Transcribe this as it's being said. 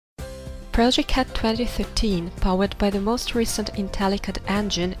progeCAD 2013, powered by the most recent IntelliCAD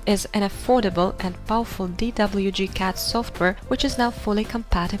engine, is an affordable and powerful CAD software which is now fully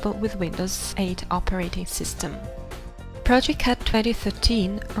compatible with Windows 8 operating system. progeCAD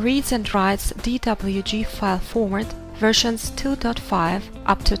 2013 reads and writes DWG file format versions 2.5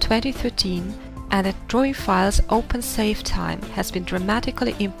 up to 2013, and the drawing files open save time has been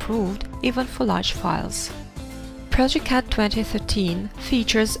dramatically improved even for large files. progeCAD 2013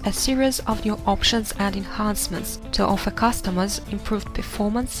 features a series of new options and enhancements to offer customers improved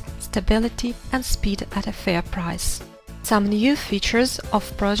performance, stability and speed at a fair price. Some new features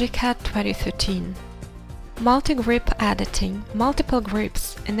of progeCAD 2013. Multi-grip editing. Multiple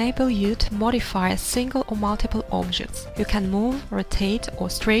grips enable you to modify a single or multiple objects. You can move, rotate or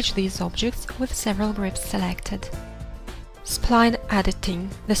stretch these objects with several grips selected. Spline editing.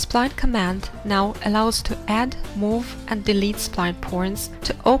 The spline command now allows to add, move and delete spline points,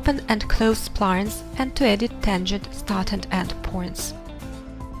 to open and close splines and to edit tangent start and end points.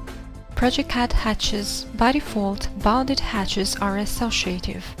 progeCAD hatches. By default, bounded hatches are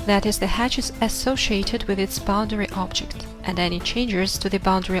associative, that is, the hatch is associated with its boundary object, and any changes to the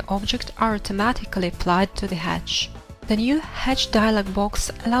boundary object are automatically applied to the hatch. The new Hatch dialog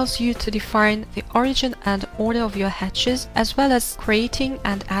box allows you to define the origin and order of your hatches, as well as creating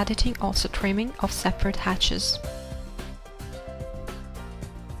and editing, also trimming, of separate hatches.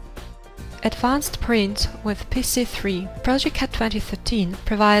 Advanced Print with PC3. progeCAD 2013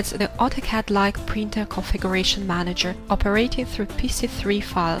 provides the AutoCAD-like printer configuration manager operating through PC3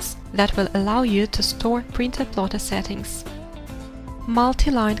 files that will allow you to store printer plotter settings.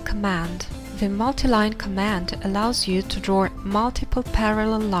 Multi-line command. The multi-line command allows you to draw multiple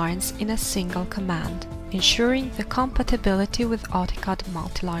parallel lines in a single command, ensuring the compatibility with AutoCAD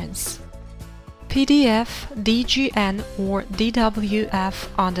multilines. PDF, DGN or DWF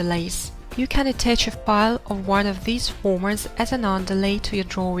underlays. You can attach a file of one of these formats as an underlay to your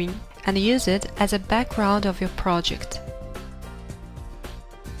drawing and use it as a background of your project.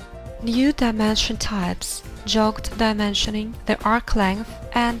 New dimension types: jogged dimensioning, the arc length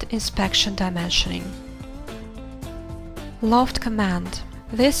and inspection dimensioning. Loft command.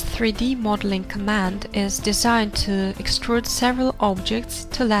 This 3D modeling command is designed to extrude several objects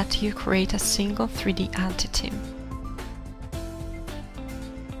to let you create a single 3D entity.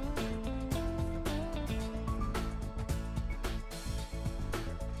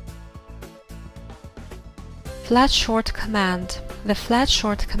 Flat Short command. The Flat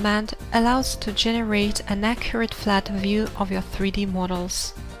Short command allows to generate an accurate flat view of your 3D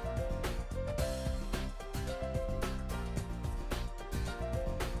models.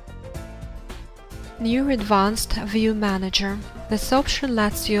 New Advanced View Manager. This option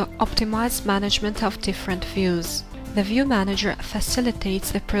lets you optimize management of different views. The View Manager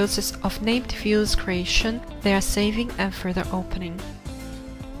facilitates the process of named views creation, their saving and further opening.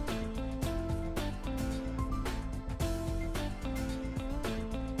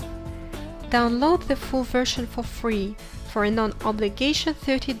 Download the full version for free for a non-obligation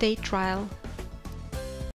 30-day trial.